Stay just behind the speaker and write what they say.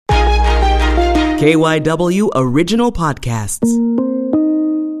KYW Original Podcasts.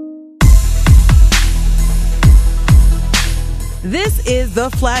 This is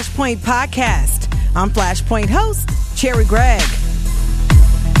the Flashpoint Podcast. I'm Flashpoint host, Cherry Gregg.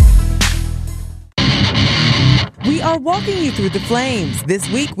 We are walking you through the flames. This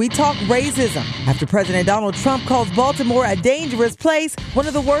week, we talk racism after President Donald Trump calls Baltimore a dangerous place, one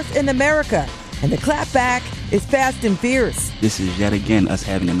of the worst in America. And the clapback is fast and fierce. This is yet again us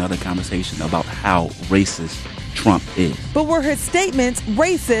having another conversation about how racist Trump is. But were his statements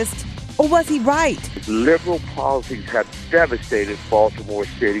racist, or was he right? Liberal policies have devastated Baltimore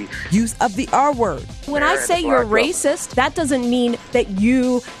City. Use of the R word. When I say you're racist, that doesn't mean that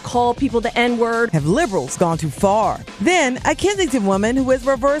you call people the N-word. Have liberals gone too far? Then, a Kensington woman who has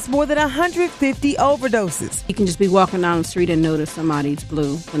reversed more than 150 overdoses. You can just be walking down the street and notice somebody's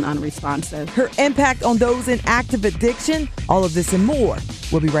blue and unresponsive. Her impact on those in active addiction, all of this and more.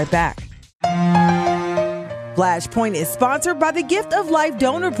 We'll be right back. Flashpoint is sponsored by the Gift of Life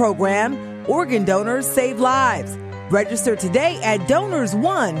Donor Program. Organ donors save lives. Register today at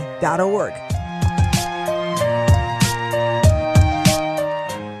donorsone.org.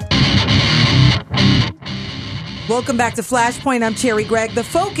 Welcome back to Flashpoint. I'm Cherry Gregg. The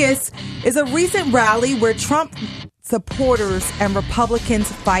focus is a recent rally where Trump supporters and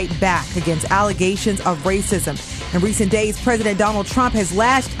Republicans fight back against allegations of racism. In recent days, President Donald Trump has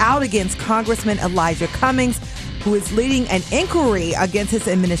lashed out against Congressman Elijah Cummings, who is leading an inquiry against his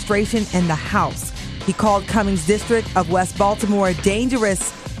administration in the House. He called Cummings' district of West Baltimore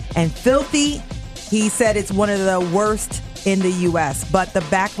dangerous and filthy. He said it's one of the worst in the U.S., but the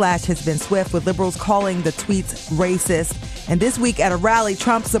backlash has been swift, with liberals calling the tweets racist. And this week at a rally,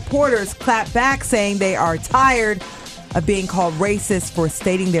 Trump supporters clapped back, saying they are tired of being called racist for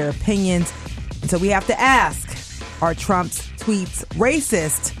stating their opinions. And so we have to ask, are Trump's tweets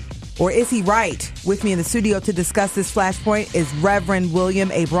racist, or is he right? With me in the studio to discuss this Flashpoint is Reverend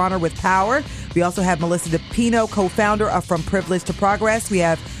William A. Bronner with Power. We also have Melissa DePino, co-founder of From Privilege to Progress. We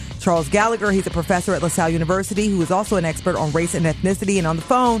have Charles Gallagher. He's a professor at LaSalle University who is also an expert on race and ethnicity. And on the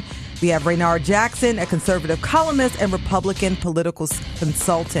phone, we have Raynard Jackson, a conservative columnist and Republican political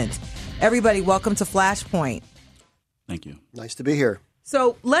consultant. Everybody, welcome to Flashpoint. Thank you. Nice to be here.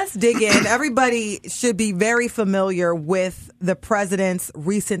 So let's dig in. Everybody should be very familiar with the president's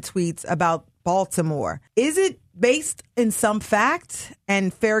recent tweets about Baltimore. Is it based in some fact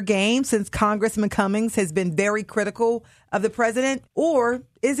and fair game, since Congressman Cummings has been very critical of the president, or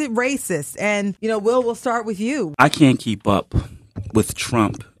is it racist? And, Will, we'll start with you. I can't keep up with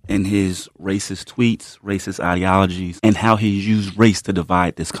Trump and his racist tweets, racist ideologies, and how he's used race to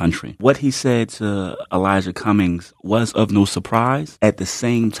divide this country. What he said to Elijah Cummings was of no surprise. At the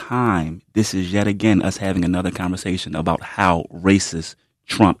same time, this is yet again us having another conversation about how racist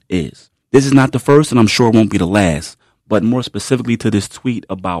Trump is. This is not the first, and I'm sure it won't be the last. But more specifically to this tweet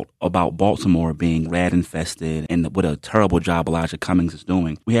about Baltimore being rat infested and what a terrible job Elijah Cummings is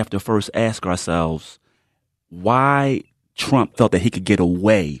doing, we have to first ask ourselves why Trump felt that he could get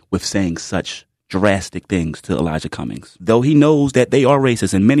away with saying such drastic things to Elijah Cummings. Though he knows that they are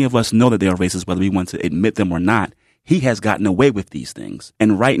racist, and many of us know that they are racist, whether we want to admit them or not, he has gotten away with these things.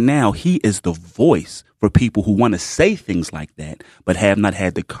 And right now, he is the voice for people who want to say things like that, but have not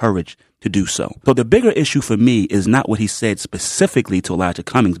had the courage to do so. So the bigger issue for me is not what he said specifically to Elijah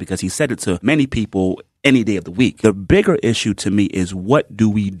Cummings, because he said it to many people any day of the week. The bigger issue to me is, what do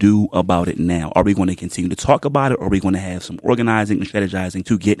we do about it now? Are we going to continue to talk about it, or are we going to have some organizing and strategizing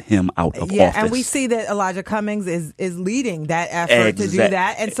to get him out of office? And we see that Elijah Cummings is leading that effort to do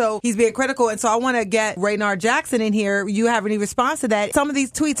that. And so he's being critical. And so I want to get Raynard Jackson in here. You have any response to that? Some of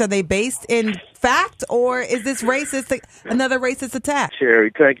these tweets, are they based in fact, or is this racist, another racist attack?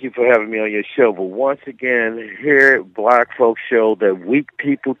 Cherry, thank you for having me on your show. But once again, here black folks show that weak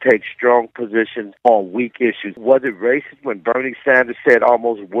people take strong positions on weak issues. Was it racist when Bernie Sanders said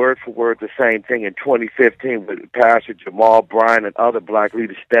almost word for word the same thing in 2015 with Pastor Jamal Bryant and other black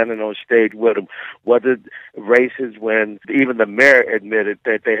leaders standing on stage with him? Was it racist when even the mayor admitted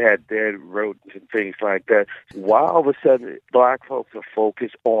that they had dead rodents and things like that? Why all of a sudden black folks are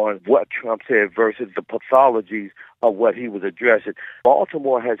focused on what Trump said versus the pathologies of what he was addressing?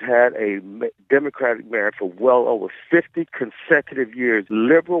 Baltimore has had a Democratic mayor for well over 50 consecutive years.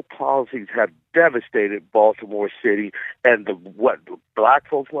 Liberal policies have devastated Baltimore City, and what black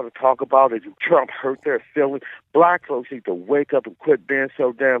folks want to talk about is Trump hurt their feelings. Black folks need to wake up and quit being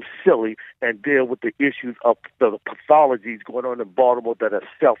so damn silly and deal with the issues of the pathologies going on in Baltimore that are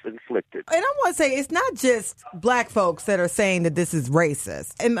self-inflicted. And I want to say, it's not just black folks that are saying that this is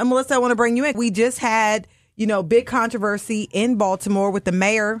racist. And Melissa, I want to bring you in. We just had big controversy in Baltimore with the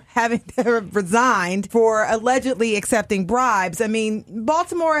mayor having to resigned for allegedly accepting bribes. I mean,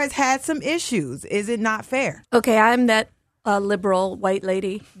 Baltimore has had some issues. Is it not fair? Okay, I'm that liberal white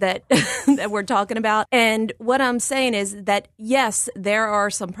lady that that we're talking about. And what I'm saying is that, yes, there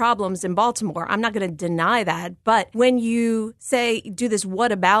are some problems in Baltimore. I'm not going to deny that. But when you do this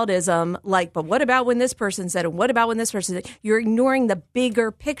whataboutism, like, but what about when this person said, and what about when this person said, you're ignoring the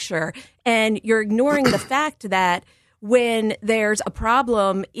bigger picture, and you're ignoring the fact that when there's a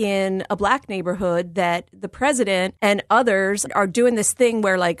problem in a black neighborhood, that the president and others are doing this thing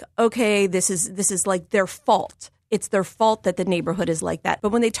where, like, okay, this is like their fault. It's their fault that the neighborhood is like that. But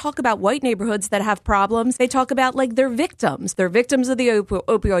when they talk about white neighborhoods that have problems, they talk about like they're victims. They're victims of the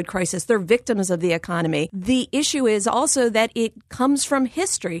opioid crisis. They're victims of the economy. The issue is also that it comes from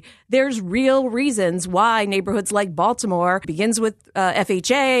history. There's real reasons why neighborhoods like Baltimore begins with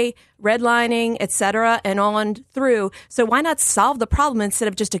FHA, redlining, et cetera, and on through. So why not solve the problem instead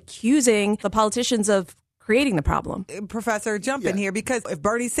of just accusing the politicians of creating the problem? Professor, jump in here, because if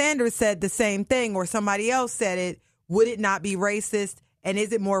Bernie Sanders said the same thing or somebody else said it, would it not be racist? And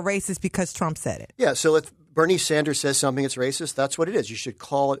is it more racist because Trump said it? Yeah, so if Bernie Sanders says something that's racist, that's what it is. You should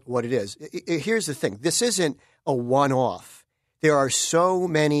call it what it is. Here's the thing. This isn't a one-off. There are so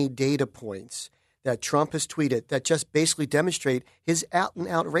many data points that Trump has tweeted that just basically demonstrate his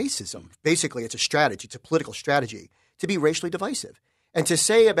out-and-out racism. Basically, it's a strategy. It's a political strategy to be racially divisive. And to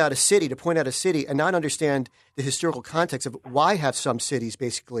say about a city, to point out a city and not understand the historical context of why have some cities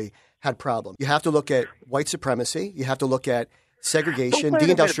basically had problems. You have to look at white supremacy. You have to look at segregation,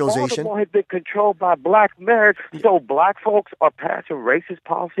 deindustrialization. Baltimore has been controlled by black mayors, so black folks are passing racist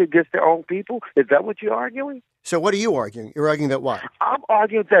policy against their own people? Is that what you're arguing? So what are you arguing? You're arguing that what? I'm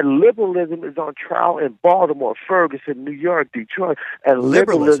arguing that liberalism is on trial in Baltimore, Ferguson, New York, Detroit, and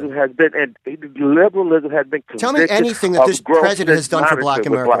liberalism has been Tell me anything that this president has done for black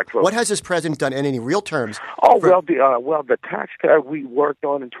America. What has this president done in any real terms? The tax cut we worked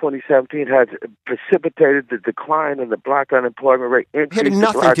on in 2017 has precipitated the decline in the black unemployment rate. It had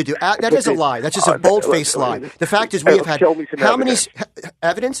nothing to do. That is a lie. That's just a bold-faced lie. The fact is we have had how many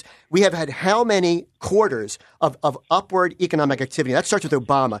evidence? We have had how many quarters of upward economic activity? That starts with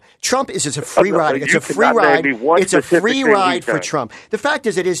Obama. Trump is just a free ride. It's a free ride. It's a free ride for Trump. The fact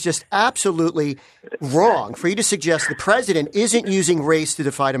is it is just absolutely wrong for you to suggest the president isn't using race to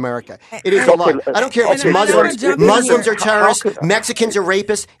divide America. It is a lie. I don't care if it's Muslims. Muslims are terrorists. Mexicans are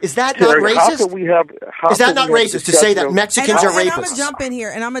rapists. Is that not racist? Is that not racist to say that Mexicans are rapists? I'm going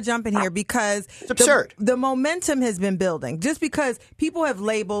to jump in here because it's absurd. The momentum has been building just because people have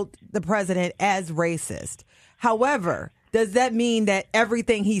labeled the president as racist. However, does that mean that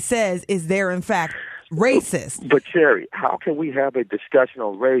everything he says is there, in fact, racist? But, Cherry, how can we have a discussion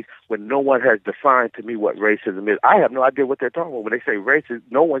on race when no one has defined to me what racism is? I have no idea what they're talking about. When they say racist,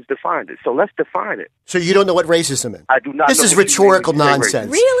 no one's defined it. So let's define it. So you don't know what racism is? I do not. This is rhetorical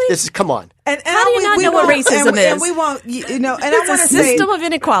nonsense. Really? This is, come on. How do you not know what racism is? And we won't, and I it's want a to say, system of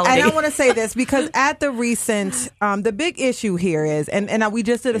inequality. And I want to say this because at the recent, the big issue here is, and we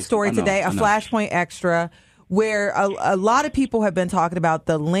just did a story today, a Flashpoint Extra, where a lot of people have been talking about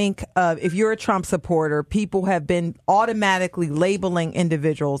the link of, if you're a Trump supporter, people have been automatically labeling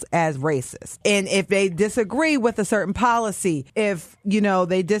individuals as racist. And if they disagree with a certain policy, if,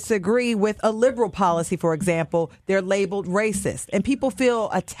 they disagree with a liberal policy, for example, they're labeled racist. And people feel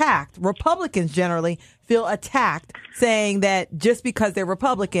attacked. Republicans generally feel attacked, saying that just because they're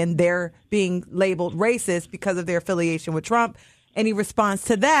Republican, they're being labeled racist because of their affiliation with Trump. Any response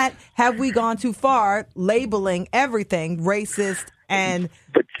to that? Have we gone too far labeling everything racist and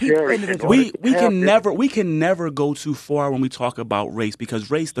we can never go too far when we talk about race,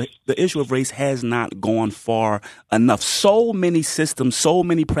 because race, the issue of race has not gone far enough. So many systems, so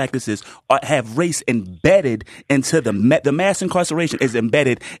many practices have race embedded into the mass incarceration is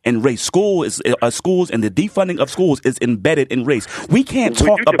embedded in race. Schools and the defunding of schools is embedded in race. We can't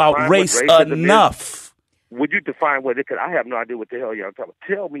talk about race enough. Would you define what it could? I have no idea what the hell you're talking about.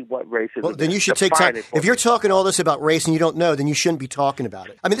 Tell me what racism is. Well, then you should take time. If you're talking all this about race and you don't know, then you shouldn't be talking about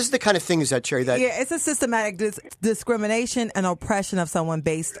it. I mean, this is the kind of thing, is that, Cherry? It's a systematic discrimination and oppression of someone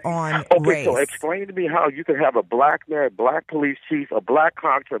based on Okay, race. so explain to me how you can have a black mayor, black police chief, a black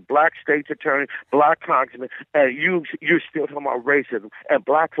congressman, black state's attorney, black congressman, and you're still talking about racism, and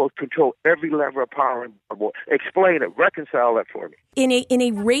black folks control every level of power. Explain it. Reconcile that for me. In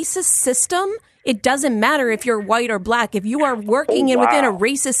a racist system, it doesn't matter if you're white or black. If you are working within a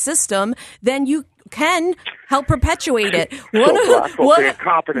racist system, then you can help perpetuate it.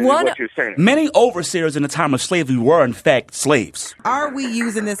 What you're saying. Many overseers in the time of slavery were, in fact, slaves. Are we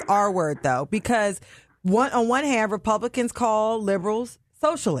using this R word, though? Because On one hand, Republicans call liberals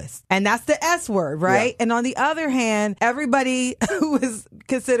socialists, and that's the S word, right? Yeah. And on the other hand, everybody who is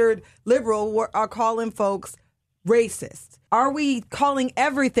considered liberal are calling folks racist. Are we calling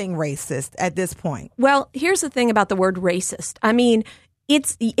everything racist at this point? Well, here's the thing about the word racist. I mean,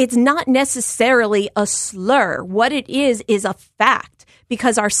 it's not necessarily a slur. What it is a fact,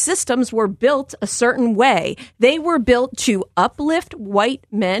 because our systems were built a certain way. They were built to uplift white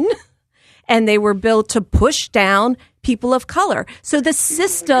men, and they were built to push down people of color. So the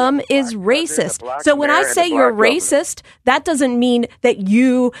system is racist. So when I say you're racist, that doesn't mean that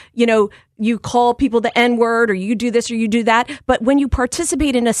you call people the N-word or you do this or you do that. But when you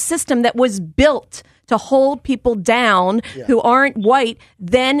participate in a system that was built to hold people down who aren't white,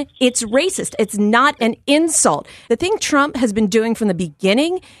 then it's racist. It's not an insult. The thing Trump has been doing from the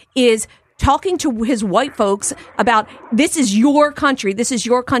beginning is talking to his white folks about, this is your country. This is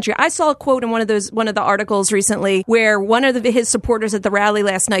your country. I saw a quote in one of the articles recently where one of his supporters at the rally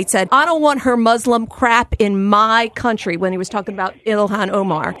last night said, "I don't want her Muslim crap in my country," when he was talking about Ilhan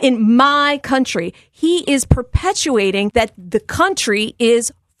Omar. In my country. He is perpetuating that the country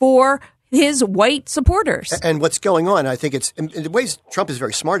is for his white supporters. And what's going on, I think in the ways Trump is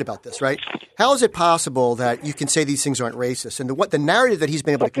very smart about this, right? How is it possible that you can say these things aren't racist? And the narrative that he's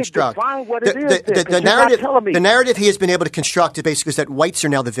been able to construct, the narrative he has been able to construct is basically that whites are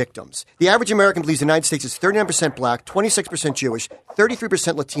now the victims. The average American believes the United States is 39% black, 26% Jewish,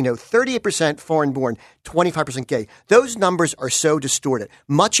 33% Latino, 38% foreign-born, 25% gay. Those numbers are so distorted.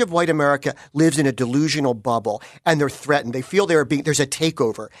 Much of white America lives in a delusional bubble, and they're threatened. They feel there's a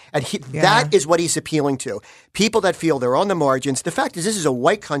takeover. And that is what he's appealing to. People that feel they're on the margins. The fact is, this is a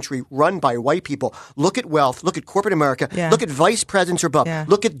white country run by white people. Look at wealth. Look at corporate America. Yeah. Look at vice presidents or above. Yeah.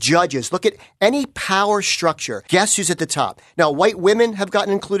 Look at judges. Look at any power structure. Guess who's at the top? Now, white women have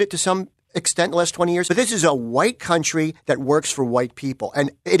gotten included to some extent in the last 20 years, but this is a white country that works for white people.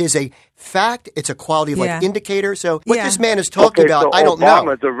 And it is a fact. It's a quality of life indicator. So what this man is talking about, I don't know.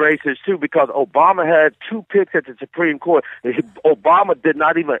 Obama's a racist too, because Obama had 2 picks at the Supreme Court. Obama did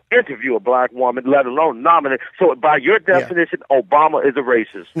not even interview a black woman, let alone nominate. So by your definition, Obama is a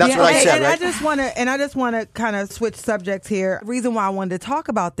racist. That's what I said, right? I just want to kind of switch subjects here. The reason why I wanted to talk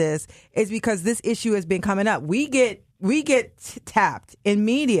about this is because this issue has been coming up. We get tapped in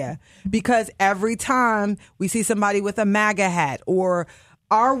media because every time we see somebody with a MAGA hat, or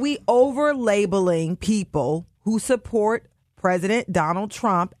are we over labeling people who support President Donald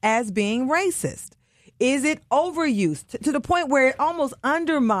Trump as being racist? Is it overused to the point where it almost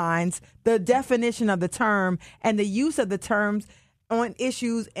undermines the definition of the term and the use of the terms on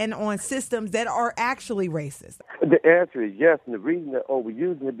issues and on systems that are actually racist? The answer is yes, and the reason they're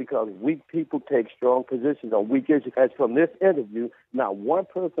overusing it because weak people take strong positions on weak issues. As from this interview, not one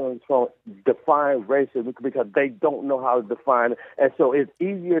person on the phone define racism because they don't know how to define it, and so it's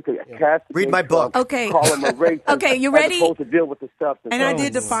easier to cast. Read my book. Okay. Call him a racist. Okay, you ready? As opposed to deal with the substance. And I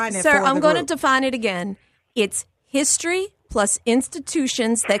did define it. Sir, I'm going to define it again. It's history plus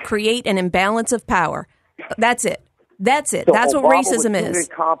institutions that create an imbalance of power. That's it. That's it. So that's Obama what racism is.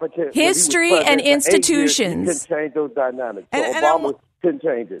 History and institutions. He can change those dynamics. So And Obama couldn't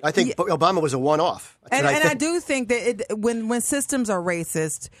change it. I think Obama was a one-off. I do think that when systems are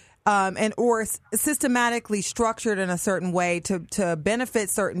racist, or systematically structured in a certain way to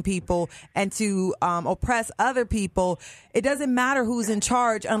benefit certain people and to oppress other people, it doesn't matter who's in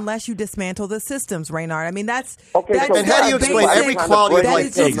charge unless you dismantle the systems, Raynard. I mean, that's and how do you explain every quality of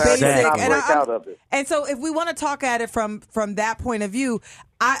life? That is just Exactly. basic. And so if we want to talk at it from that point of view,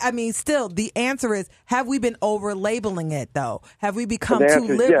 I mean, still, the answer is, have we been over labeling it though? Have we become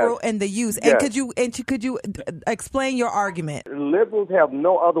too liberal in the use? Yes. And could you explain your argument? Liberals have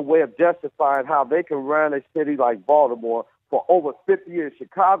no other way of justifying how they can run a city like Baltimore for over 50 years.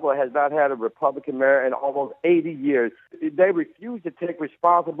 Chicago has not had a Republican mayor in almost 80 years. They refuse to take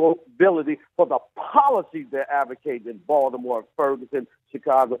responsibility for the policies they're advocating in Baltimore, Ferguson,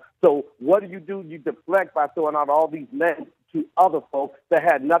 Chicago. So what do? You deflect by throwing out all these names to other folks that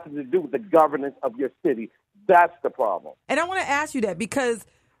had nothing to do with the governance of your city. That's the problem. And I want to ask you that because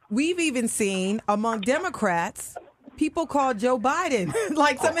we've even seen among Democrats people call Joe Biden,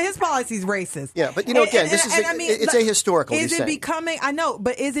 like some of his policies, racist. Yeah, but again, it's a historical. Is it becoming? I know,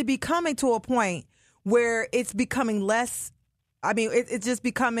 but is it becoming to a point where it's becoming less? I mean, it's just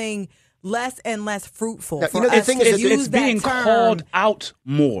becoming less and less fruitful. Now, for the us thing to is, use it's that being term. called out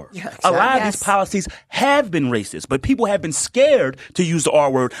more. Yeah, exactly. A lot of Yes. these policies have been racist, but people have been scared to use the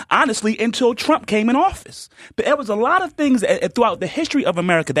R word, honestly, until Trump came in office. But there was a lot of things throughout the history of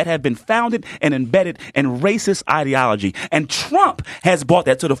America that have been founded and embedded in racist ideology. And Trump has brought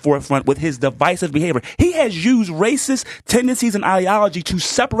that to the forefront with his divisive behavior. He has used racist tendencies and ideology to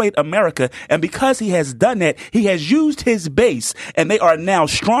separate America. And because he has done that, he has used his base, and they are now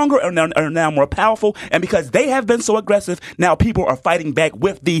stronger and are now more powerful. And because they have been so aggressive, now people are fighting back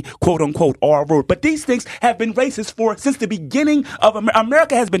with the quote unquote R word. But these things have been racist since the beginning of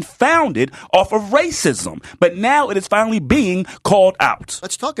America has been founded off of racism. But now it is finally being called out.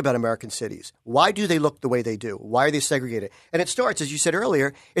 Let's talk about American cities. Why do they look the way they do? Why are they segregated? And it starts, as you said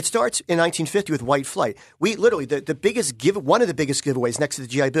earlier, it starts in 1950 with white flight. We literally, one of the biggest giveaways next to the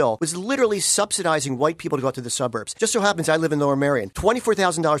GI Bill was literally subsidizing white people to go out to the suburbs. Just so happens I live in Lower Merion.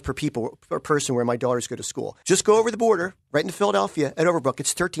 $24,000 per person where my daughters go to school. Just go over the border, right into Philadelphia, at Overbrook,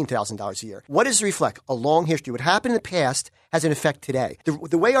 it's $13,000 a year. What does it reflect? A long history. What happened in the past has an effect today.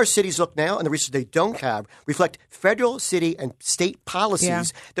 The way our cities look now and the reasons they don't have reflect federal, city, and state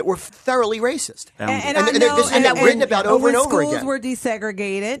policies that were thoroughly racist. And this has been written about over and over again. Schools were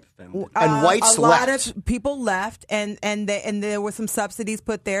desegregated, and whites a left. lot of people left, and there were some subsidies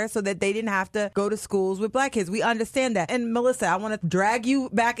put there so that they didn't have to go to schools with black kids. We understand that. And Melissa, I want to drag you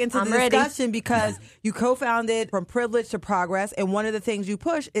back into the discussion because you co-founded From Privilege to Progress, and one of the things you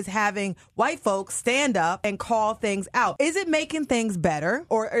push is having white folks stand up and call things out. Is it making things better,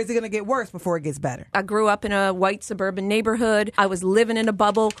 or is it going to get worse before it gets better? I grew up in a white suburban neighborhood. I was living in a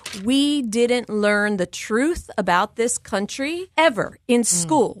bubble. We didn't learn the truth about this country ever in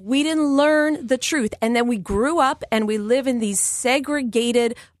school. We didn't learn the truth. And then we grew up and we live in these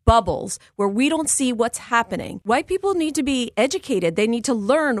segregated bubbles where we don't see what's happening. White people need to be educated. They need to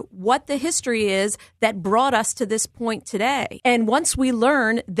learn what the history is that brought us to this point today. And once we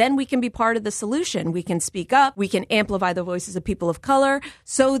learn, then we can be part of the solution. We can speak up. We can amplify the voices of people of color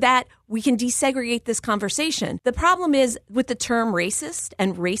so that we can desegregate this conversation. The problem is with the term racist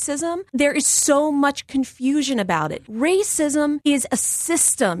and racism, there is so much confusion about it. Racism is a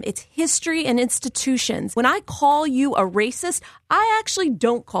system. It's history and institutions. When I call you a racist, I actually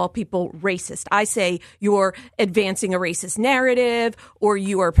don't call people racist. I say you're advancing a racist narrative or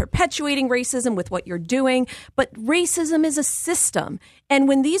you are perpetuating racism with what you're doing. But racism is a system. And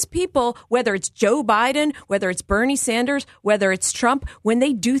when these people, whether it's Joe Biden, whether it's Bernie Sanders, whether it's Trump, when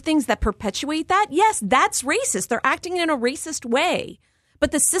they do things that perpetuate that, yes, that's racist. They're acting in a racist way.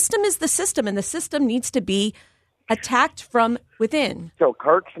 But the system is the system, and the system needs to be attacked from within. So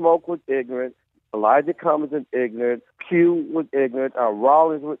Kurt Smoke was ignorant. Elijah Cummings was ignorant. Pugh was ignorant.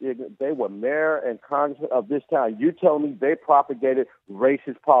 Rollins was ignorant. They were mayor and congressman of this town. You tell me they propagated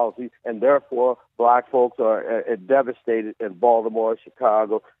racist policies, and therefore black folks are devastated in Baltimore,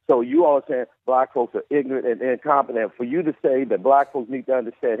 Chicago. So you all are saying black folks are ignorant and incompetent. For you to say that black folks need to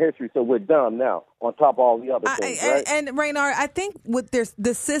understand history, so we're dumb now, on top of all the other things, right? And Raynard, I think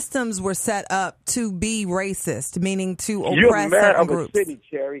the systems were set up to be racist, meaning to oppress You're mayor certain of groups. a city,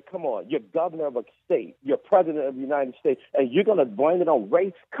 Cherry. Come on. You're governor of a state. You're president of the United States, and you're going to blame it on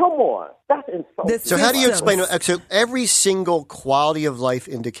race? Come on. That's insulting. So how do you explain it? So every single quality of life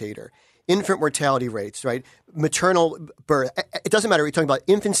indicator, infant mortality rates, right? Maternal birth. It doesn't matter if you're talking about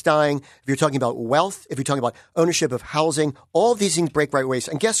infants dying, if you're talking about wealth, if you're talking about ownership of housing, all of these things break right ways.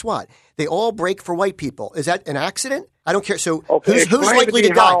 And guess what? They all break for white people. Is that an accident? I don't care. So who's likely to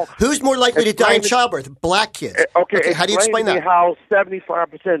die? Who's more likely to die in childbirth? Black kids. Okay, how do you explain that? How 75%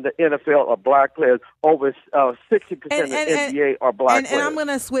 of the NFL are black players, over 60% of the NBA are black players. And I'm going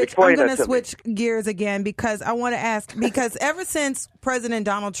to switch. I'm going to switch gears again because I want to ask. Because ever since President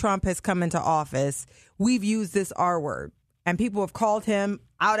Donald Trump has come into office, we've used this R word, and people have called him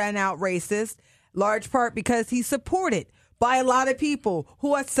out and out racist. Large part because he's supported by a lot of people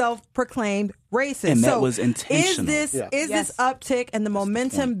who are self-proclaimed racist. And that was intentional. Is this uptick in the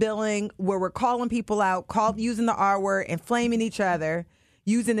momentum building where we're calling people out, using the R word, inflaming each other,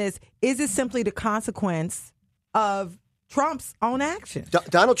 using this? Is this simply the consequence of Trump's own action?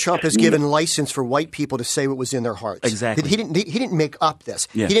 Donald Trump has given license for white people to say what was in their hearts. Exactly. He didn't make up this.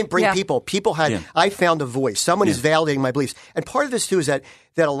 Yeah. He didn't bring people. People had, I found a voice. Someone is validating my beliefs. And part of this, too, is that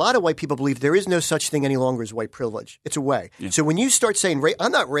a lot of white people believe there is no such thing any longer as white privilege. It's a way. Yeah. So when you start saying,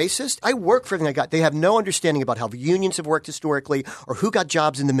 I'm not racist, I work for everything I got. They have no understanding about how unions have worked historically or who got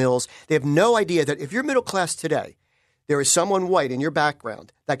jobs in the mills. They have no idea that if you're middle class today, there is someone white in your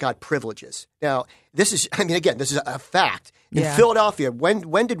background that got privileges. Now, this is a fact. In Philadelphia,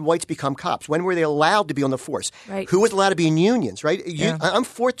 when did whites become cops? When were they allowed to be on the force? Right. Who was allowed to be in unions, right? I'm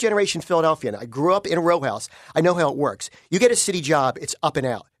fourth generation Philadelphian. I grew up in a row house. I know how it works. You get a city job, it's up and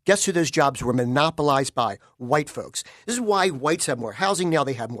out. Guess who those jobs were monopolized by? White folks. This is why whites have more housing now.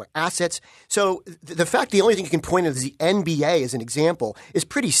 They have more assets. So the fact the only thing you can point at is the NBA as an example is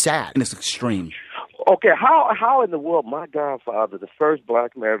pretty sad. And it's extreme. Okay, how in the world, my godfather, the first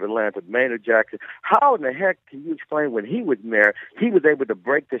black mayor of Atlanta, Maynard Jackson, how in the heck can you explain when he was mayor, he was able to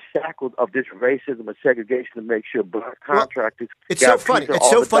break the shackles of this racism and segregation to make sure black contractors It's so funny.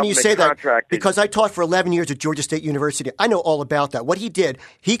 It's so funny you say that because I taught for 11 years at Georgia State University. I know all about that. What he did,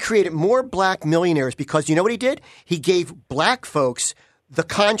 he created more black millionaires because you know what he did? He gave black folks the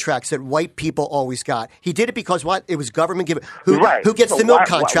contracts that white people always got. He did it because what? It was government given. Who gets the milk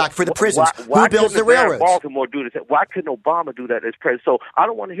contract for the prisons? Who builds the railroads? Baltimore do this? Why couldn't Obama do that as president? So I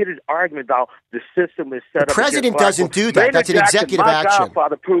don't want to hit his argument about the system is set up. The president doesn't do that. That's an executive action. My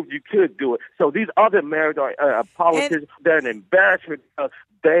godfather proved you could do it. So these other mayors are politicians. They're an embarrassment.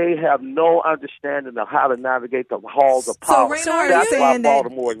 They have no understanding of how to navigate the halls of power. So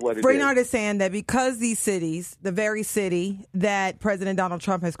Raynard is saying that because these cities, the very city that President Donald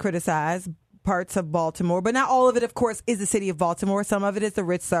Trump has criticized, parts of Baltimore, but not all of it, of course, is the city of Baltimore. Some of it is the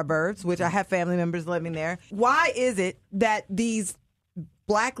rich suburbs, which I have family members living there. Why is it that these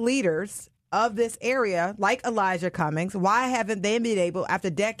black leaders of this area, like Elijah Cummings, why haven't they been able, after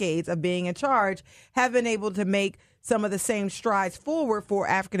decades of being in charge, have been able to make some of the same strides forward for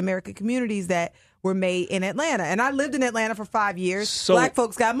African-American communities that were made in Atlanta? And I lived in Atlanta for 5 years. So, black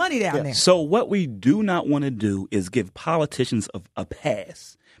folks got money down there. So what we do not want to do is give politicians a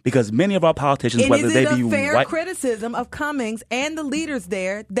pass. Because many of our politicians, whether they be white... Is it a fair criticism of Cummings and the leaders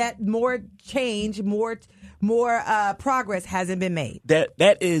there that more change, more progress hasn't been made?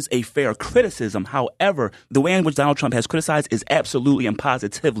 That is a fair criticism. However, the way in which Donald Trump has criticized is absolutely and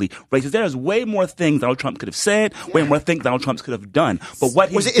positively racist. There is way more things Donald Trump could have said, way more things Donald Trump could have done. But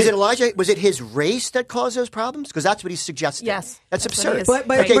what is it Elijah? Was it his race that caused those problems? Because that's what he's suggesting. Yes, that's absurd. But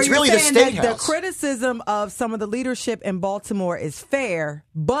it's really the state house. The criticism of some of the leadership in Baltimore is fair,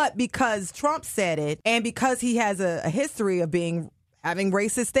 but because Trump said it, and because he has a history of having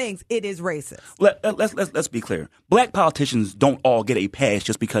racist things, it is racist. Let's be clear. Black politicians don't all get a pass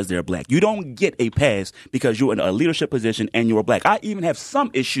just because they're black. You don't get a pass because you're in a leadership position and you're black. I even have some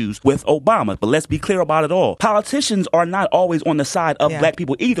issues with Obama, but let's be clear about it all. Politicians are not always on the side of black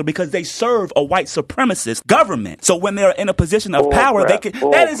people either because they serve a white supremacist government. So when they're in a position of power, they can.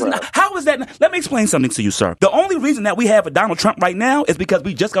 How is that? Let me explain something to you, sir. The only reason that we have a Donald Trump right now is because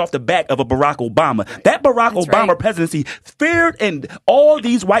we just got off the back of a Barack Obama. That Barack Obama presidency feared and all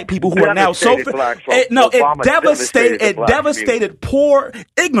these white people who are now it devastated poor,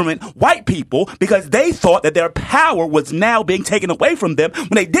 ignorant white people because they thought that their power was now being taken away from them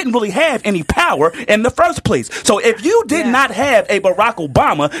when they didn't really have any power in the first place. So if you did not have a Barack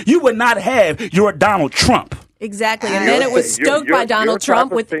Obama, you would not have your Donald Trump. Exactly, and then it was stoked by Donald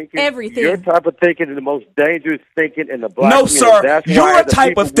Trump with everything. Your type of thinking is the most dangerous thinking in the black community. No, sir. That's your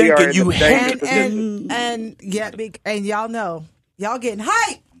type of thinking you hate. And y'all know. Y'all getting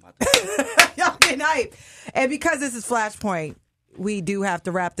hype. Y'all getting hype. And because this is Flashpoint, we do have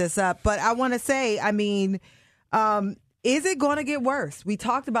to wrap this up. But I want to say, is it going to get worse? We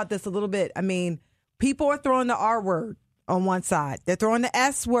talked about this a little bit. I mean, people are throwing the R word on one side. They're throwing the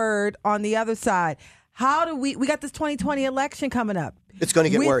S word on the other side. How do we got this 2020 election coming up? It's going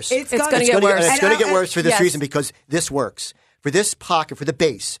to get worse. It's going to get worse. And it's going to get worse for this reason because this works. For this pocket, for the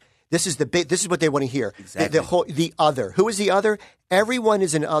base. This is what they want to hear. Exactly. The other. Who is the other? Everyone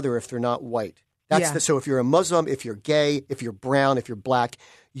is an other if they're not white. So if you're a Muslim, if you're gay, if you're brown, if you're black,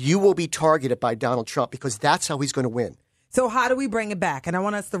 you will be targeted by Donald Trump because that's how he's going to win. So how do we bring it back? And I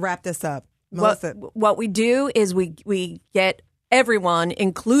want us to wrap this up. Melissa. What we do is we get everyone,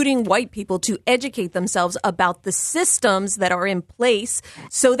 including white people, to educate themselves about the systems that are in place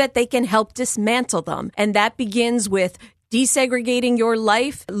so that they can help dismantle them. And that begins with desegregating your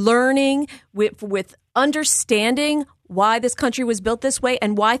life, learning with understanding why this country was built this way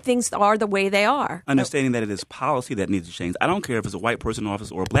and why things are the way they are. Understanding that it is policy that needs to change. I don't care if it's a white person in office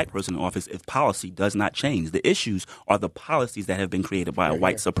or a black person in office if policy does not change. The issues are the policies that have been created by a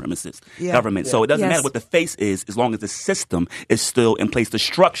white supremacist government. So it doesn't matter what the face is as long as the system is still in place. The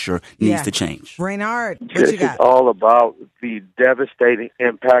structure needs to change. Raynard, what this you got? Is all about the devastating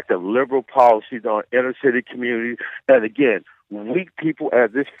impact of liberal policies on inner city communities. And again, weak people,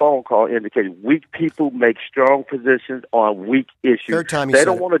 as this phone call indicated, weak people make strong positions on weak issues. Third time they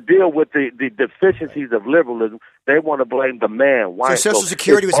don't want to deal with the deficiencies of liberalism. They want to blame the man. Why? So Social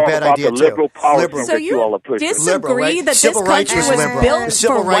Security was a bad idea, too. Liberal politics so that you all are pushing. Disagree liberal, right? that Civil this rights country was was liberal. built The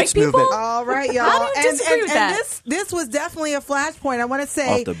Civil for rights white people? movement. All right, y'all. How do you disagree with that? This was definitely a flashpoint. I want to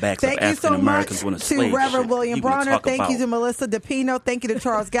say Off the backs of thank you so African much Americans when a to slave Reverend ship. William You gonna Bronner. talk Thank you about- to Melissa DePino. Thank you to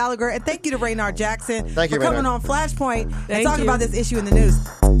Charles Gallagher. And thank you to Raynard Jackson Thank you, for coming Raynard. on Flashpoint and Thank talking you. about this issue in the news.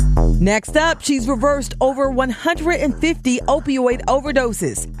 Next up, she's reversed over 150 opioid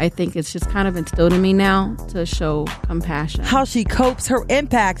overdoses. I think it's just kind of instilled in me now to show compassion. How she copes, her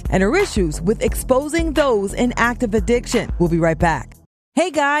impact, and her issues with exposing those in active addiction. We'll be right back.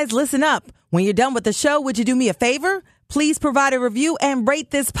 Hey guys, listen up. When you're done with the show, would you do me a favor? Please provide a review and rate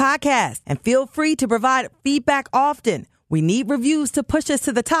this podcast. And feel free to provide feedback often. We need reviews to push us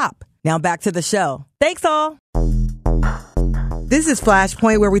to the top. Now back to the show. Thanks all. This is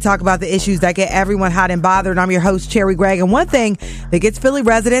Flashpoint, where we talk about the issues that get everyone hot and bothered. I'm your host, Cherry Gregg. And one thing that gets Philly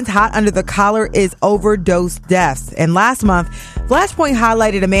residents hot under the collar is overdose deaths. And last month, Flashpoint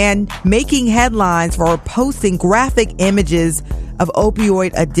highlighted a man making headlines for posting graphic images of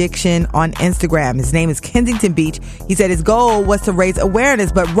opioid addiction on Instagram. His name is Kensington Beach. He said his goal was to raise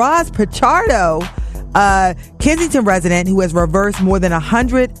awareness, but Roz Pichardo, a Kensington resident who has reversed more than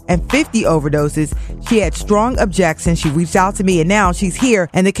 150 overdoses, she had strong objections. She reached out to me, and now she's here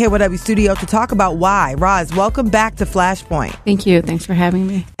in the KYW studio to talk about why. Roz, welcome back to Flashpoint. Thank you. Thanks for having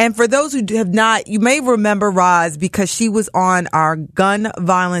me. And for those who have not, you may remember Roz because she was on our gun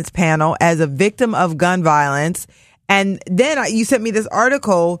violence panel as a victim of gun violence. And then you sent me this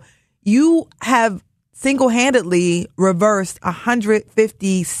article. You have single-handedly reversed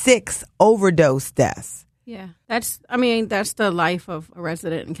 156 overdose deaths. Yeah, that's the life of a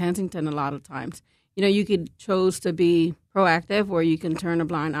resident in Kensington a lot of times. You know, you could choose to be proactive or you can turn a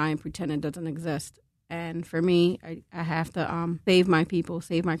blind eye and pretend it doesn't exist. And for me, I have to save my people,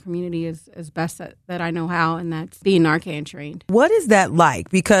 save my community as best that I know how, and that's being Narcan trained. What is that like?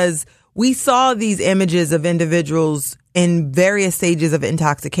 Because we saw these images of individuals in various stages of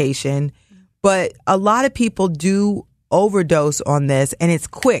intoxication, but a lot of people do overdose on this, and it's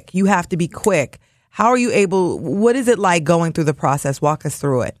quick. You have to be quick. How are you able, what is it like going through the process? Walk us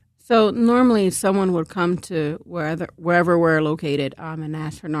through it. So normally someone would come to wherever we're located and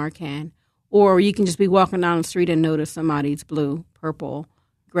ask for Narcan. Or you can just be walking down the street and notice somebody's blue, purple,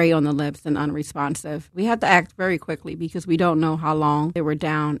 gray on the lips and unresponsive. We have to act very quickly because we don't know how long they were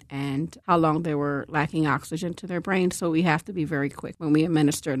down and how long they were lacking oxygen to their brain. So we have to be very quick when we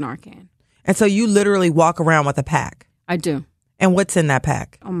administer Narcan. And so you literally walk around with a pack. I do. And what's in that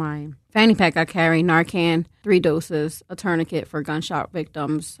pack? On my fanny pack, I carry Narcan, 3 doses, a tourniquet for gunshot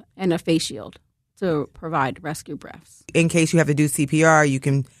victims, and a face shield to provide rescue breaths. In case you have to do CPR, you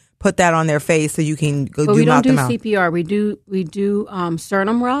can put that on their face so you can go but do mouth to mouth. We don't do CPR. We do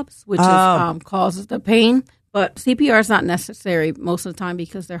sternum rubs, which causes the pain. But CPR is not necessary most of the time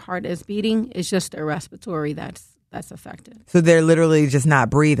because their heart is beating. It's just their respiratory that's affected. So they're literally just not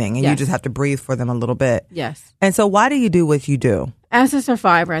breathing, and Yes. you just have to breathe for them a little bit. Yes. And so why do you do what you do? As a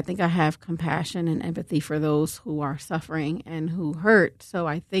survivor, I think I have compassion and empathy for those who are suffering and who hurt. So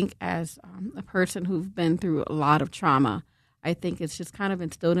I think as a person who's been through a lot of trauma, I think it's just kind of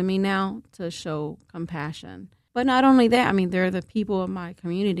instilled in me now to show compassion. But not only that, I mean, there are the people of my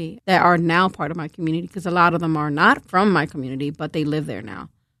community that are now part of my community because a lot of them are not from my community, but they live there now.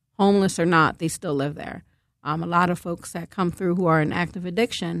 Homeless or not, they still live there. A lot of folks that come through who are in active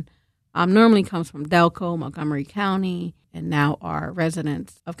addiction normally comes from Delco, Montgomery County, and now are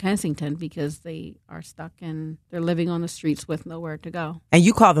residents of Kensington because they are stuck and they're living on the streets with nowhere to go. And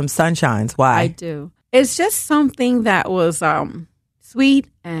you call them sunshines. Why? I do. It's just something that was sweet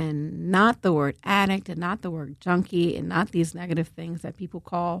and not the word addict and not the word junkie and not these negative things that people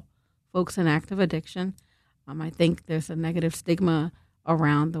call folks in active addiction. I think there's a negative stigma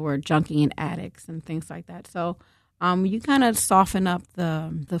around the word junkie and addicts and things like that. So you kind of soften up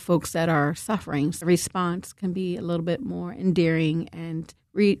the folks that are suffering. The response can be a little bit more endearing and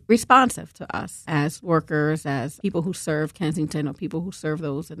responsive to us as workers, as people who serve Kensington or people who serve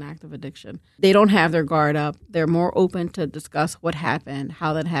those in active addiction. They don't have their guard up. They're more open to discuss what happened,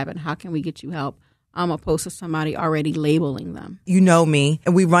 how that happened, how can we get you help, opposed to somebody already labeling them. You know me,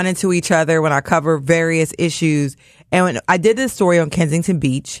 and we run into each other when I cover various issues. And when I did this story on Kensington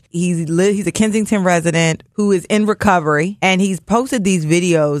Beach, he's a Kensington resident who is in recovery, and he's posted these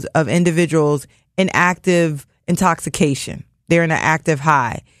videos of individuals in active intoxication. They're in an active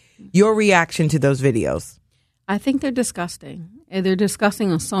high. Your reaction to those videos? I think they're disgusting. They're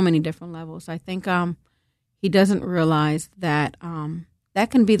disgusting on so many different levels. I think he doesn't realize that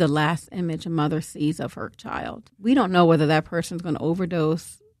that can be the last image a mother sees of her child. We don't know whether that person's going to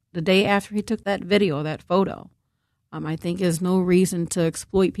overdose the day after he took that video, that photo. I think there's no reason to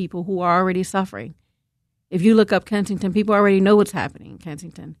exploit people who are already suffering. If you look up Kensington, people already know what's happening in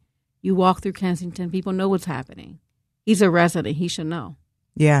Kensington. You walk through Kensington, people know what's happening. He's a resident. He should know.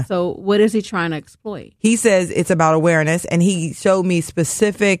 Yeah. So what is he trying to exploit? He says it's about awareness, and he showed me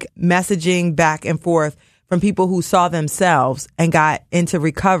specific messaging back and forth from people who saw themselves and got into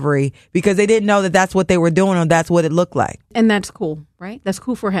recovery because they didn't know that that's what they were doing or that's what it looked like. And that's cool, right? That's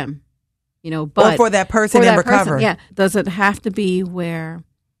cool for him, but or for that person in recovery. Yeah. Does it have to be where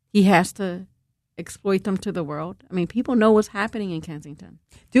he has to exploit them to the world? I mean, people know what's happening in Kensington.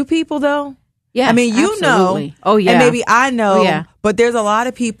 Do people though? Yeah, I mean, you absolutely. know. Oh, yeah. And maybe I know. Oh, yeah. But there's a lot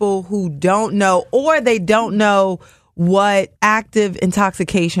of people who don't know, or they don't know what active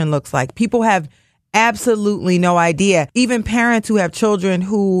intoxication looks like. People have absolutely no idea. Even parents who have children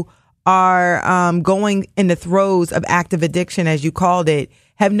who are going in the throes of active addiction, as you called it,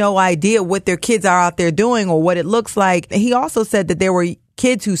 have no idea what their kids are out there doing or what it looks like. And he also said that there were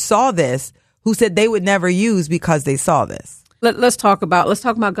kids who saw this who said they would never use because they saw this. Let's talk about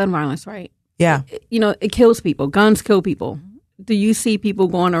gun violence, right? Yeah. It kills people. Guns kill people. Do you see people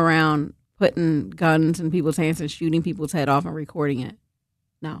going around putting guns in people's hands and shooting people's head off and recording it?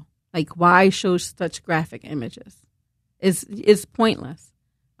 No. Like, why show such graphic images? It's pointless.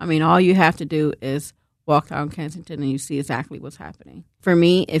 I mean, all you have to do is walk down Kensington and you see exactly what's happening. For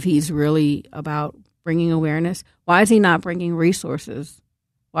me, if he's really about bringing awareness, why is he not bringing resources?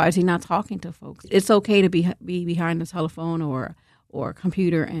 Why is he not talking to folks? It's okay to be behind the telephone or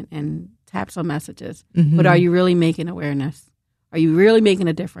computer and tap some messages. Mm-hmm. But are you really making awareness? Are you really making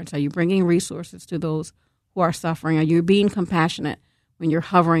a difference? Are you bringing resources to those who are suffering? Are you being compassionate when you're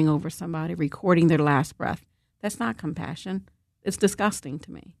hovering over somebody, recording their last breath? That's not compassion. It's disgusting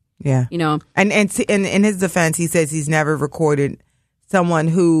to me. Yeah. And in his defense, he says he's never recorded someone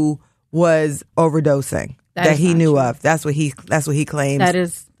who was overdosing that he knew of. That's what he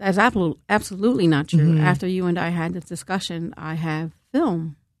claims. That's absolutely not true. Mm-hmm. After you and I had this discussion, I have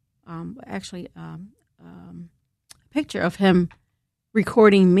film, a picture of him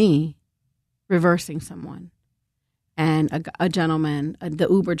recording me reversing someone, and a gentleman, the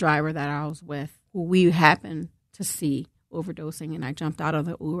Uber driver that I was with, who we happened to see overdosing, and I jumped out of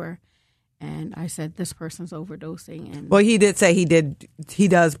the Uber. And I said, this person's overdosing. And well, he did say he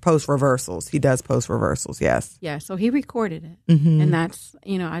does post reversals. He does post reversals, yes. Yeah, so he recorded it. Mm-hmm. And that's,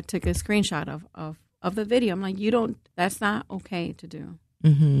 I took a screenshot of the video. I'm like, that's not okay to do.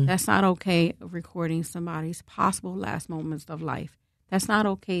 Mm-hmm. That's not okay recording somebody's possible last moments of life. That's not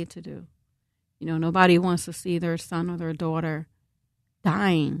okay to do. Nobody wants to see their son or their daughter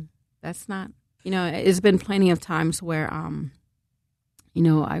dying. That's not, it's been plenty of times where,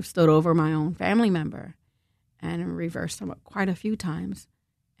 I've stood over my own family member and reversed them quite a few times.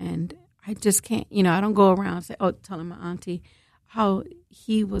 And I just can't, I don't go around and say, telling my auntie how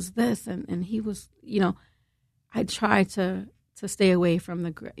he was this and he was, I try to stay away from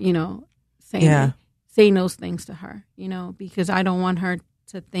the, saying those things to her, because I don't want her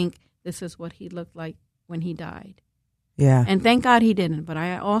to think this is what he looked like when he died. Yeah. And thank God he didn't. But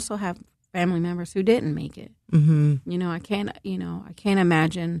I also have family members who didn't make it. Mm-hmm. I can't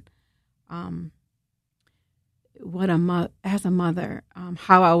imagine as a mother,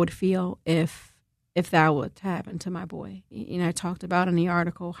 how I would feel if that would happen to my boy. I talked about in the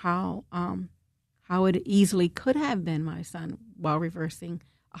article how it easily could have been my son while reversing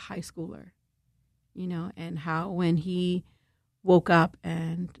a high schooler, and how when he woke up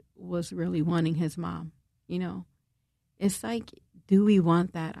and was really wanting his mom, it's like, do we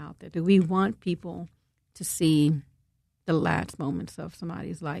want that out there? Do we want people to see the last moments of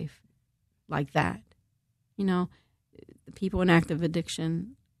somebody's life like that? The people in active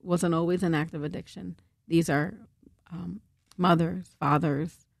addiction wasn't always in active addiction. These are mothers,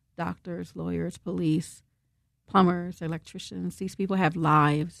 fathers, doctors, lawyers, police, plumbers, electricians. These people have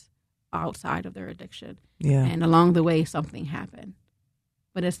lives outside of their addiction. Yeah. And along the way, something happened.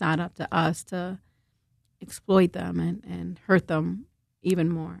 But it's not up to us to exploit them and hurt them even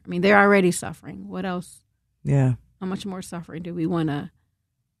more. I mean, they're already suffering. What else? Yeah. How much more suffering do we want to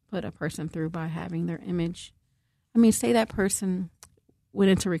put a person through by having their image? I mean, say that person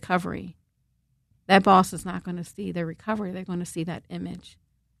went into recovery. That boss is not going to see their recovery. They're going to see that image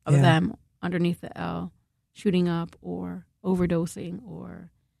of them underneath the L, shooting up or overdosing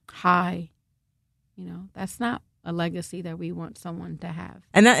or high. That's not a legacy that we want someone to have.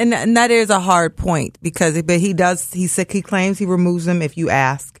 And that is a hard point because he claims he removes them if you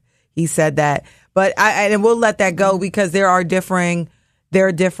ask. He said that. But and we'll let that go because there are differing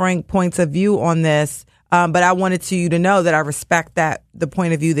points of view on this. But I wanted you to know that I respect the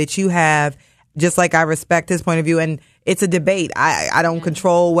point of view that you have. just like I respect his point of view. And it's a debate. I don't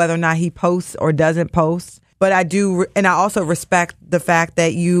control whether or not he posts or doesn't post. But I do, and I also respect the fact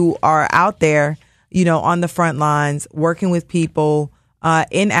that you are out there, you know, on the front lines, working with people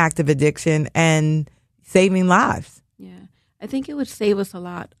in active addiction and saving lives. Yeah, I think it would save us a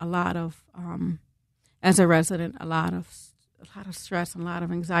lot of, as a resident, a lot of stress and a lot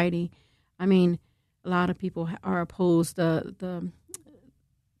of anxiety. I mean, a lot of people are opposed to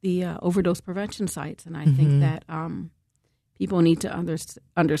the overdose prevention sites, and I think that people need to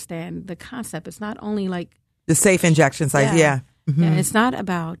understand the concept. It's not only like the safe injection sites, yeah. Yeah, it's not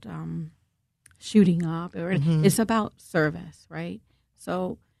about shooting up, or it's about service, right?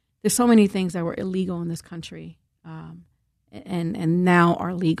 So there's so many things that were illegal in this country, and now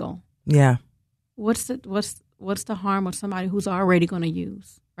are legal. Yeah. What's the harm of somebody who's already going to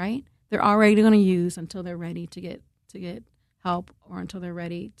use, right? They're already going to use until they're ready to get help, or until they're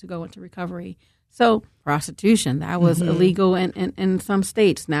ready to go into recovery. So prostitution, that was illegal in some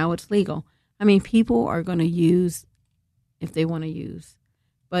states. Now it's legal. I mean, people are going to use if they want to use.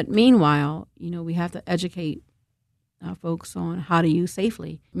 But meanwhile, you know, we have to educate folks on how to use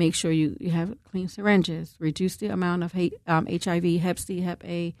safely. Make sure you have clean syringes. Reduce the amount of HIV, Hep C, Hep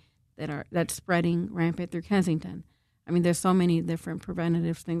A that's spreading rampant through Kensington. I mean, there's so many different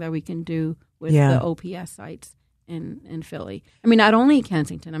preventative things that we can do with the OPS sites in Philly. I mean, not only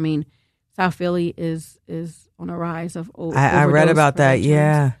Kensington. I mean, South Philly is on a rise of overdose. I read about that.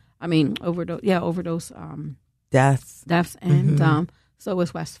 Yeah. I mean, overdose deaths, and so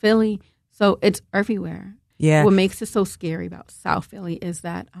is West Philly. So it's everywhere. Yeah. What makes it so scary about South Philly is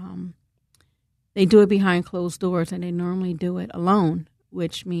that they do it behind closed doors, and they normally do it alone,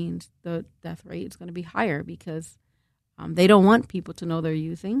 which means the death rate is going to be higher because they don't want people to know they're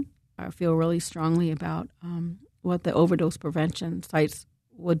using. I feel really strongly about what the overdose prevention sites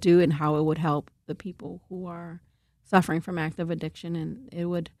would do and how it would help the people who are suffering from active addiction, and it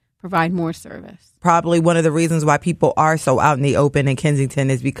would provide more service. Probably one of the reasons why people are so out in the open in Kensington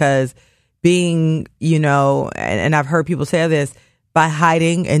is because being, you know, and I've heard people say this, by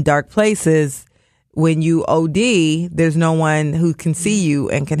hiding in dark places, when you OD, there's no one who can see you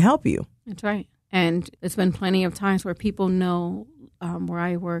and can help you. That's right. And it's been plenty of times where people know where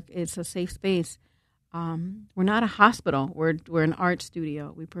I work, it's a safe space. We're not a hospital. We're an art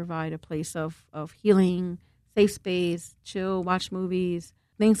studio. We provide a place of healing, safe space, chill, watch movies,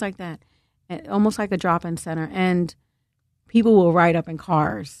 things like that. Almost like a drop-in center. And people will ride up in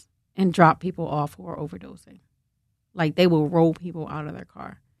cars and drop people off who are overdosing. Like they will roll people out of their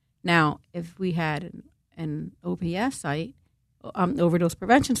car. Now, if we had an OPS site, overdose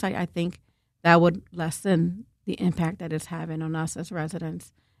prevention site, I think that would lessen the impact that it's having on us as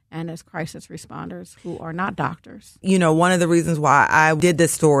residents and as crisis responders who are not doctors. You know, one of the reasons why I did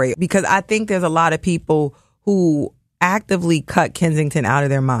this story, because I think there's a lot of people who actively cut Kensington out of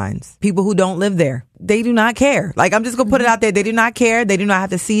their minds. People who don't live there. They do not care. Like, I'm just going to put it out there. They do not care. They do not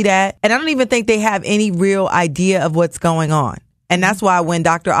have to see that. And I don't even think they have any real idea of what's going on. And that's why when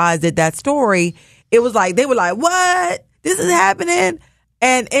Dr. Oz did that story, it was like, they were like, what? This is happening?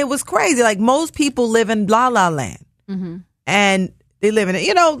 And it was crazy. Like, most people live in La La Land. And they live in it,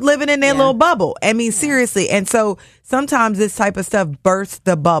 you know, living in their little bubble. I mean, seriously. And so sometimes this type of stuff bursts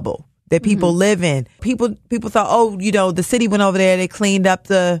the bubble that people live in. People thought, oh, you know, the city went over there. They cleaned up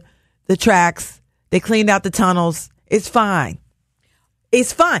the tracks. They cleaned out the tunnels. It's fine.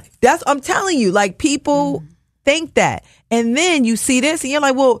 It's fine. I'm telling you, like, people think that. And then you see this and you're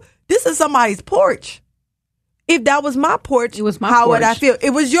like, well, this is somebody's porch. If that was my porch, it was my how porch. would I feel? It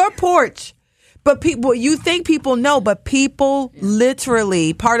was your porch. But people, you think people know, but people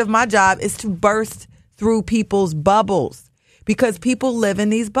literally, part of my job is to burst through people's bubbles. Because people live in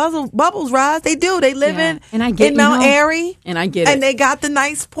these bubbles, Roz. They do. They live in Mount Airy. And I get it. And they got the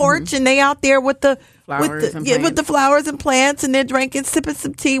nice porch and they out there with the flowers with the flowers and plants, and they're drinking, sipping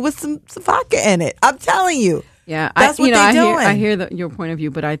some tea with some vodka in it. I'm telling you. Yeah, that's what they're doing. I hear your point of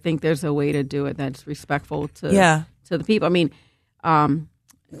view, but I think there's a way to do it that's respectful to the people. I mean,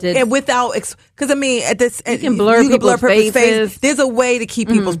 and without, because I mean, at this, you can blur people's faces. There's a way to keep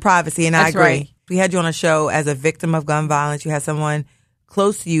people's privacy, and that's I agree. Right. We had you on a show as a victim of gun violence. You had someone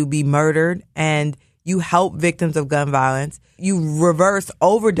close to you be murdered, and you help victims of gun violence. You reverse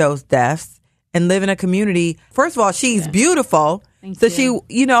overdose deaths and live in a community. First of all, she's beautiful. Thank you.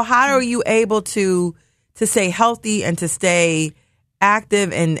 You know, how are you able to stay healthy and to stay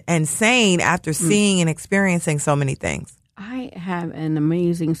active and sane after seeing and experiencing so many things? I have an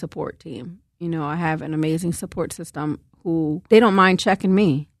amazing support team. You know, I have an amazing support system who, they don't mind checking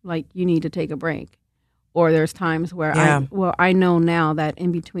me, like, you need to take a break. Or there's times where I know now that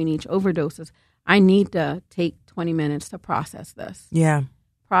in between each overdoses, I need to take 20 minutes to process this. Yeah.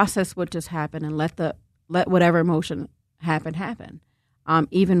 Process what just happened and let whatever emotion happen.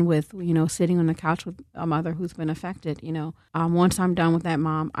 Even with, sitting on the couch with a mother who's been affected, once I'm done with that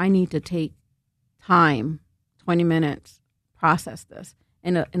mom, I need to take time, 20 minutes, process this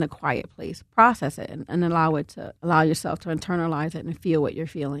in a quiet place, process it and allow yourself to internalize it and feel what you're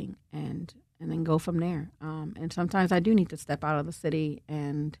feeling and then go from there. And sometimes I do need to step out of the city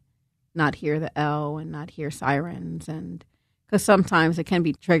and not hear the L and not hear sirens, and because sometimes it can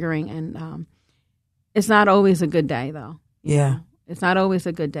be triggering, and it's not always a good day, though. Yeah. It's not always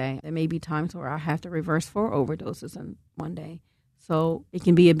a good day. There may be times where I have to reverse 4 overdoses in one day. So it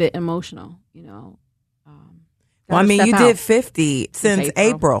can be a bit emotional, you did 50 since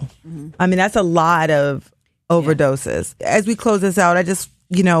April. Mm-hmm. I mean, that's a lot of overdoses. Yeah. As we close this out, I just,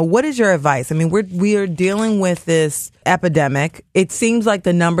 what is your advice? I mean, we are dealing with this epidemic. It seems like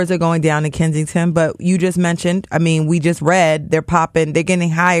the numbers are going down in Kensington, but you just mentioned, we just read they're getting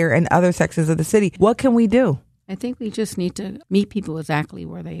higher in other sections of the city. What can we do? I think we just need to meet people exactly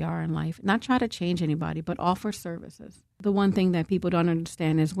where they are in life, not try to change anybody, but offer services. The one thing that people don't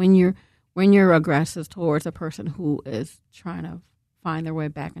understand is when you're aggressive towards a person who is trying to find their way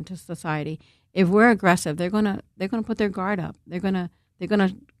back into society, if we're aggressive, they're gonna put their guard up. They're gonna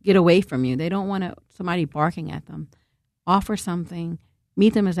get away from you. They don't want somebody barking at them. Offer something,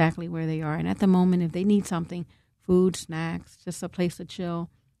 meet them exactly where they are, and at the moment, if they need something, food, snacks, just a place to chill,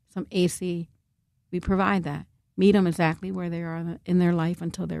 some AC, we provide that. Meet them exactly where they are in their life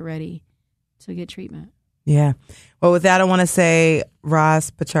until they're ready to get treatment. Yeah. Well, with that, I want to say,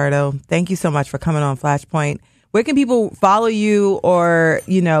 Roz Pichardo, thank you so much for coming on Flashpoint. Where can people follow you or,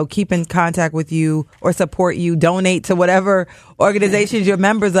 keep in contact with you or support you, donate to whatever organizations you're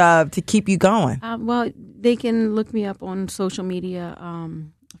members of to keep you going? Well, they can look me up on social media,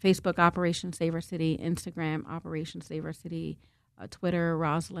 Facebook, Operation Save Our City, Instagram, Operation Save Our City, Twitter,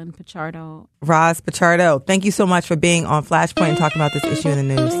 Rosalind Pichardo. Roz Pichardo, thank you so much for being on Flashpoint and talking about this issue in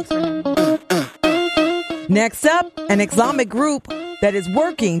the news. Next up, an Islamic group that is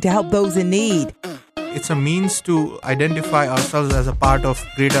working to help those in need. It's a means to identify ourselves as a part of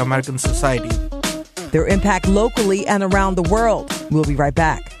greater American society. Their impact locally and around the world. We'll be right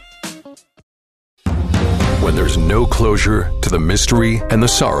back. When there's no closure to the mystery and the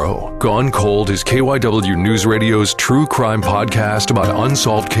sorrow, Gone Cold is KYW News Radio's true crime podcast about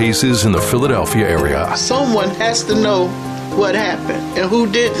unsolved cases in the Philadelphia area. Someone has to know what happened and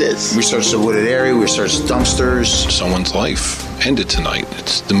who did this. We searched the wooded area, we searched dumpsters. Someone's life ended tonight.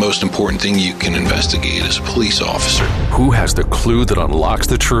 It's the most important thing you can investigate as a police officer. Who has the clue that unlocks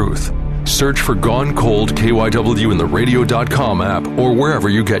the truth? Search for Gone Cold KYW in the radio.com app or wherever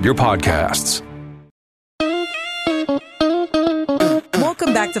you get your podcasts.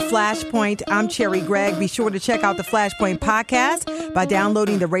 Welcome back to Flashpoint. I'm Cherry Gregg. Be sure to check out the Flashpoint podcast by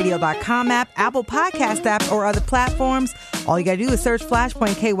downloading the radio.com app, Apple Podcast app, or other platforms. All you got to do is search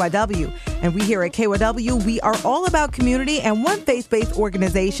Flashpoint KYW. And we here at KYW, we are all about community, and one faith-based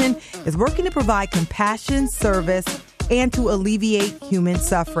organization is working to provide compassion, service, and to alleviate human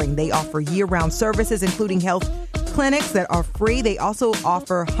suffering. They offer year-round services, including health clinics that are free. They also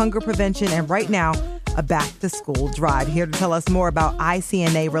offer hunger prevention, and right now, a back-to-school drive. Here to tell us more about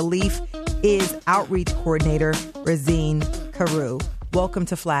ICNA Relief is Outreach Coordinator Razine Carew. Welcome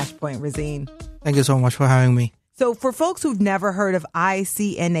to Flashpoint, Razine. Thank you so much for having me. So for folks who've never heard of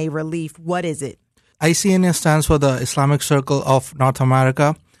ICNA Relief, what is it? ICNA stands for the Islamic Circle of North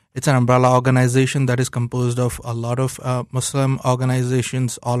America. It's an umbrella organization that is composed of a lot of Muslim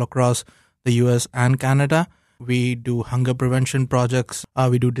organizations all across the U.S. and Canada. We do hunger prevention projects.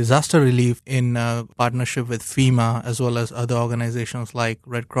 We do disaster relief in partnership with FEMA, as well as other organizations like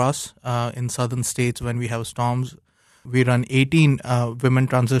Red Cross in southern states when we have storms. We run 18 women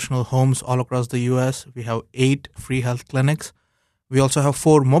transitional homes all across the U.S. We have 8 free health clinics. We also have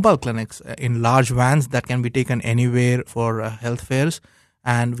 4 mobile clinics in large vans that can be taken anywhere for health fairs.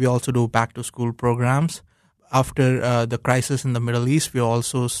 And we also do back-to-school programs. After the crisis in the Middle East, we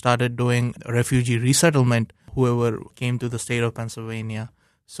also started doing refugee resettlement, whoever came to the state of Pennsylvania.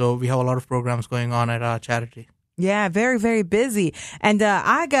 So we have a lot of programs going on at our charity. Yeah, very, very busy. And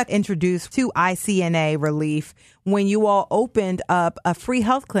I got introduced to ICNA Relief when you all opened up a free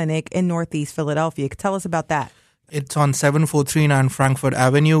health clinic in Northeast Philadelphia. Tell us about that. It's on 7439 Frankfurt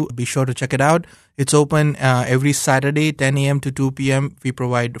Avenue. Be sure to check it out. It's open every Saturday, 10 a.m. to 2 p.m. We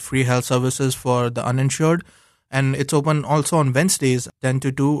provide free health services for the uninsured. And it's open also on Wednesdays, 10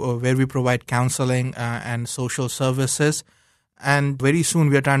 to 2, where we provide counseling and social services. And very soon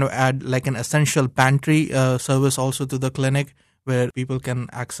we are trying to add like an essential pantry service also to the clinic where people can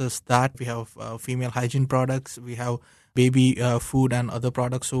access that. We have female hygiene products. We have baby food and other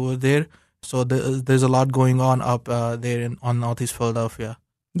products over there. So there's a lot going on up there on Northeast Philadelphia.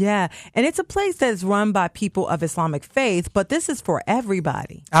 Yeah, and it's a place that's run by people of Islamic faith, but this is for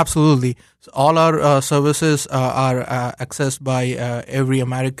everybody. Absolutely. So all our services are accessed by every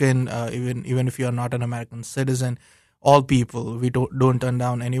American, even if you are not an American citizen. All people. We don't turn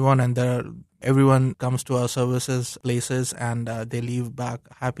down anyone, and everyone comes to our services places, and they leave back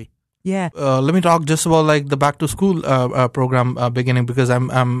happy. Yeah. Let me talk just about like the back to school program beginning, because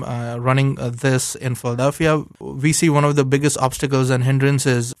I'm running this in Philadelphia. We see one of the biggest obstacles and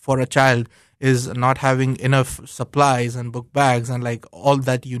hindrances for a child is not having enough supplies and book bags and like all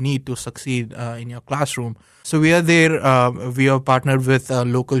that you need to succeed in your classroom. So we are there. We are partnered with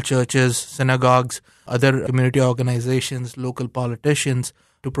local churches, synagogues, other community organizations, local politicians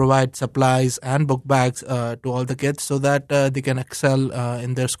to provide supplies and book bags to all the kids so that they can excel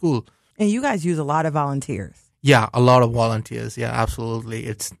in their school. And you guys use a lot of volunteers. Yeah, a lot of volunteers. Yeah, absolutely.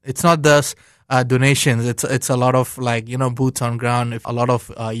 It's not just donations. It's a lot of like, boots on ground. A lot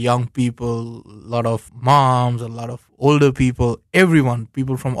of young people, a lot of moms, a lot of older people, everyone,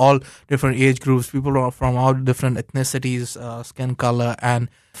 people from all different age groups, people from all different ethnicities, skin color, and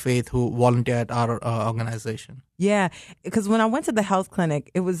faith who volunteer at our organization. Yeah, because when I went to the health clinic,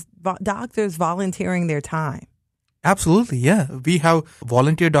 it was doctors volunteering their time. Absolutely, yeah. We have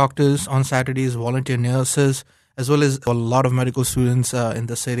volunteer doctors on Saturdays, volunteer nurses, as well as a lot of medical students in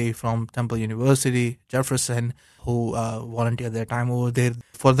the city from Temple University, Jefferson, who volunteer their time over there.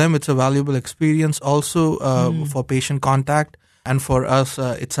 For them, it's a valuable experience also for patient contact. And for us,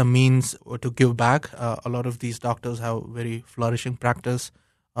 it's a means to give back. A lot of these doctors have very flourishing practice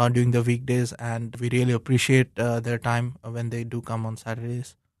during the weekdays, and we really appreciate their time when they do come on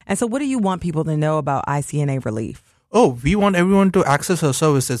Saturdays. And so what do you want people to know about ICNA Relief? Oh, we want everyone to access our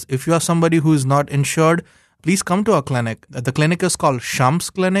services. If you are somebody who is not insured, please come to our clinic. The clinic is called SHAMS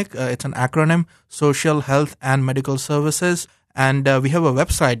Clinic. It's an acronym, Social Health and Medical Services. And we have a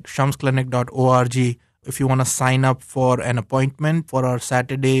website, shamsclinic.org. If you want to sign up for an appointment for our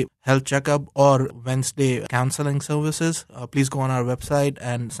Saturday health checkup or Wednesday counseling services, please go on our website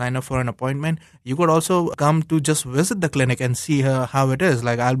and sign up for an appointment. You could also come to just visit the clinic and see how it is.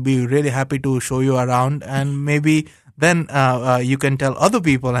 Like, I'll be really happy to show you around, and maybe then you can tell other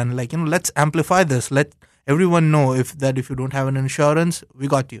people and let's amplify this. Let everyone know if you don't have an insurance, we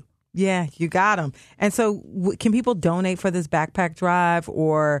got you. Yeah, you got them. And so can people donate for this backpack drive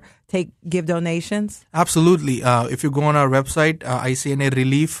or give donations? Absolutely. If you go on our website,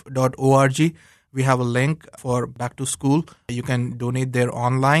 icnarelief.org, we have a link for back to school. You can donate there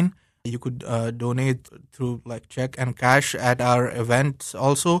online. You could donate through check and cash at our events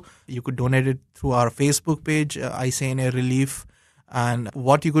also. You could donate it through our Facebook page, ICNA Relief. And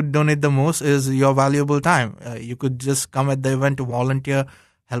what you could donate the most is your valuable time. You could just come at the event to volunteer,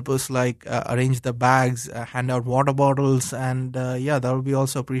 help us arrange the bags, hand out water bottles, and that would be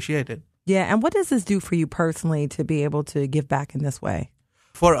also appreciated. Yeah, and what does this do for you personally to be able to give back in this way?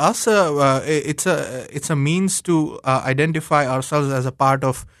 For us, it's a means to identify ourselves as a part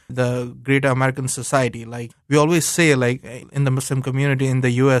of the greater American society. Like we always say, in the Muslim community in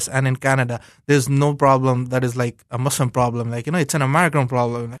the U.S. and in Canada, there's no problem that is like a Muslim problem. It's an American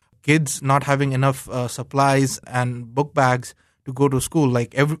problem. Kids not having enough supplies and book bags to go to school.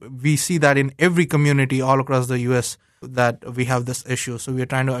 We see that in every community all across the U.S. that we have this issue. So we are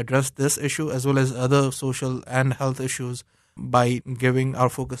trying to address this issue as well as other social and health issues by giving our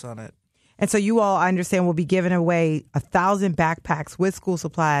focus on it. And so you all, I understand, will be giving away 1,000 backpacks with school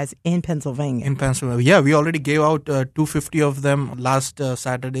supplies in Pennsylvania. In Pennsylvania. Yeah, we already gave out 250 of them last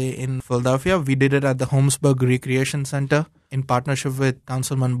Saturday in Philadelphia. We did it at the Holmesburg Recreation Center in partnership with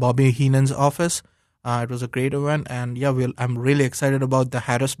Councilman Bobby Heenan's office. It was a great event, and I'm really excited about the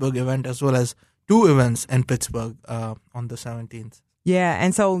Harrisburg event as well as 2 events in Pittsburgh on the 17th. Yeah,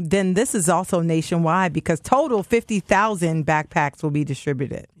 and so then this is also nationwide because total 50,000 backpacks will be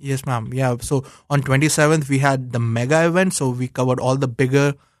distributed. Yes, ma'am. Yeah, so on 27th, we had the mega event, so we covered all the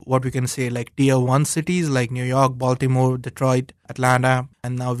bigger, what we can say, tier 1 cities like New York, Baltimore, Detroit, Atlanta,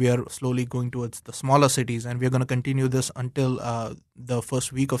 and now we are slowly going towards the smaller cities, and we're going to continue this until the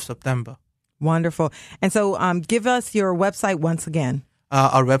first week of September. Wonderful. And so give us your website once again.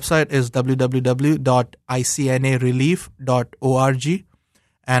 Our website is www.icnarelief.org.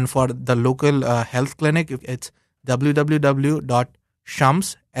 And for the local health clinic, it's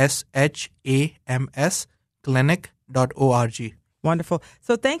www.shamsclinic.org. Wonderful.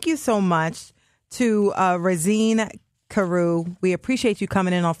 So thank you so much to Razine Carew. We appreciate you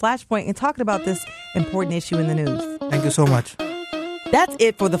coming in on Flashpoint and talking about this important issue in the news. Thank you so much. That's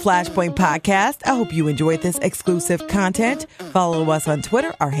it for the Flashpoint podcast. I hope you enjoyed this exclusive content. Follow us on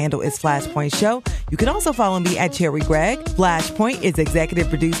Twitter. Our handle is Flashpoint Show. You can also follow me at Cherry Gregg. Flashpoint is executive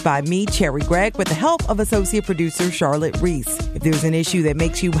produced by me, Cherry Gregg, with the help of associate producer Charlotte Reese. If there's an issue that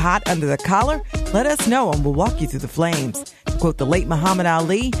makes you hot under the collar, let us know and we'll walk you through the flames. To quote the late Muhammad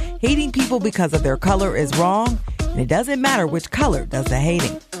Ali, hating people because of their color is wrong, and it doesn't matter which color does the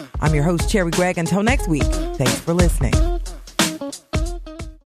hating. I'm your host, Cherry Gregg. Until next week, thanks for listening.